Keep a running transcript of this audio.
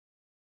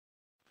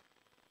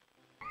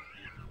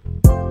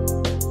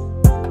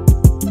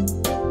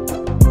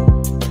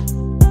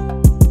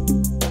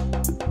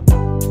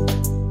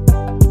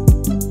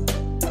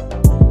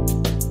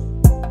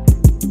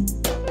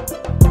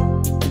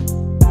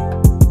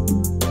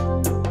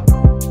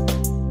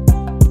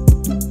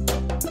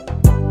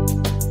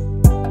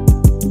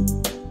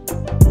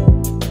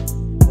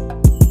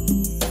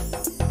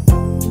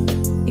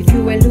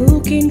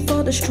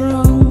the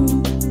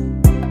strong.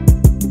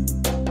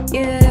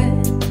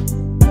 Yeah,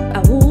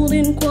 I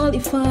wouldn't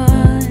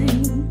qualify.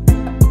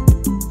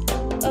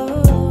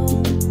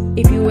 Oh,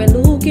 if you were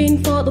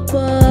looking for the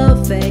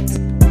perfect,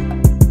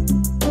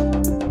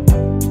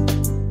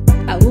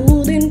 I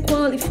wouldn't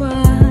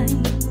qualify.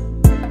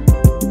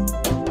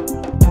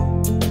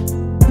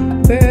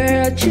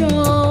 But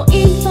your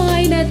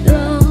infinite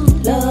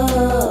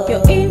love,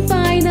 your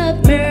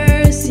infinite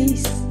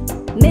mercies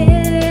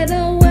made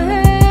a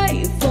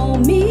way for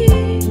me.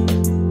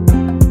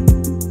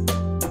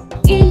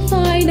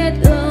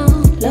 Infinite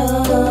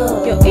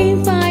love, your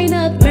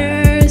infinite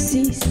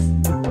mercies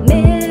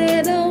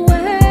made a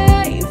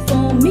way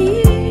for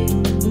me.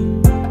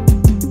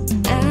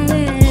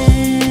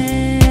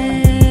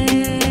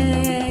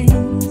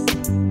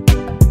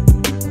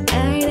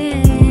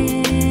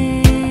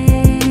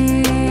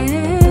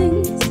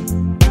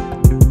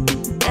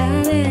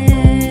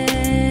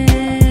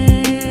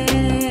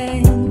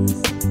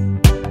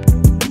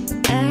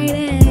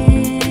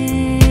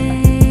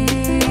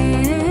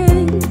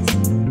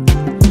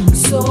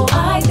 So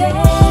I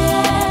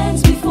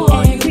dance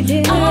before you,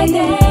 I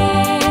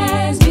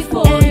dance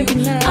before you,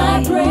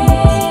 I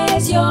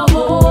praise your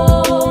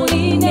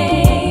holy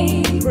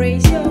name.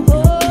 Praise your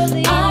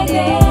holy I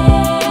name.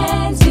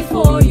 dance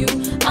before you,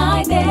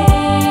 I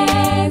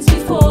dance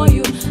before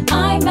you,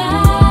 I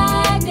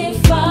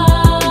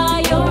magnify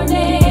your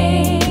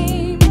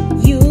name.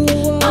 You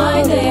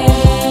I are dance,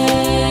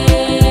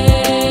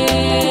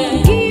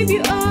 give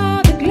you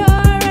all the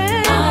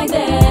glory. I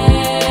dance,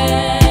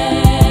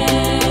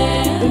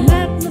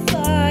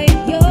 Magnify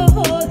your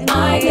holy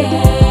I name. dance,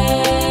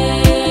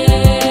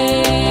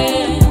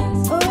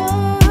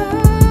 Oh,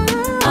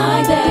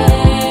 I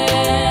dance.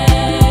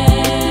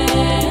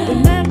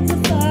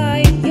 magnify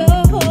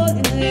your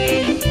holy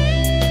name.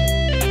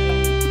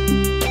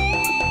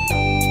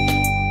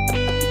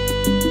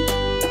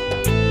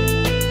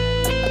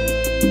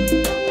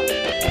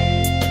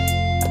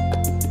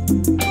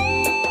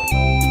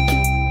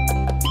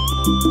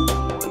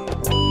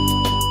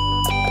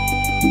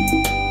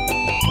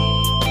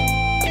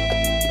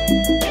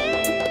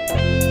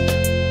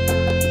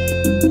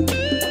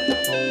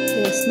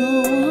 There's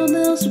no one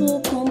else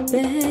who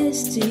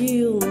compares to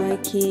you, my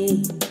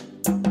King.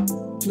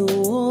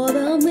 No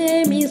other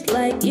name is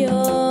like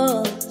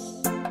yours.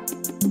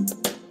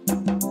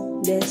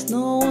 There's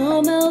no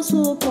one else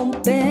who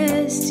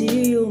compares to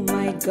you,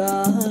 my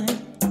God.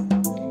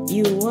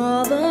 You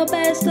are the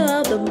best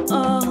of them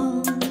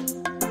all.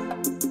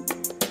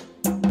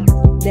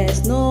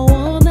 There's no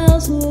one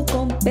else who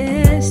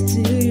compares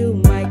to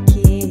you, my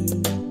King.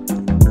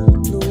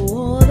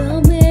 No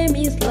other name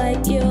is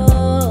like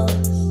yours.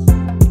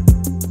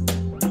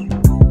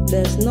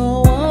 There's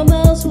no one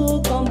else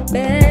who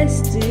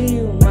compares to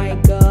you, my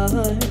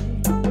God.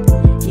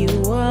 You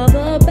are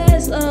the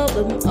best of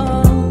them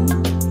all.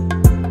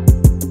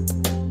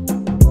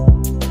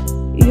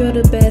 You're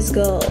the best,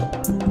 God.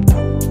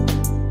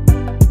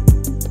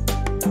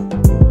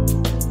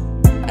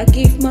 I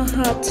give my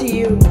heart to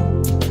you.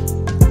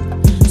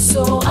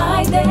 So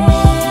I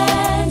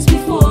dance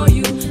before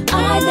you,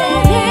 I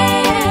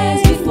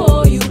dance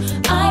before you,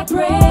 I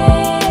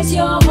praise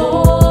your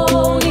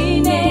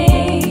holy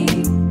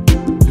name.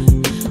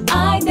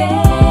 I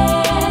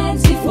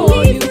dance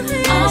before you,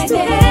 I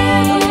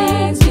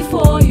dance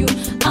before you,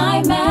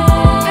 I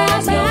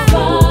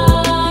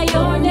magnify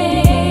your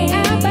name.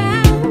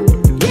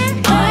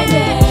 I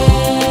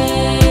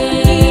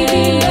dance,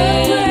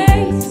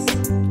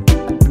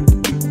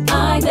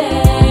 I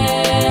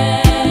dance.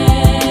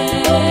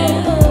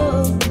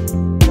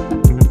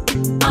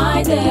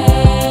 I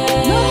dance.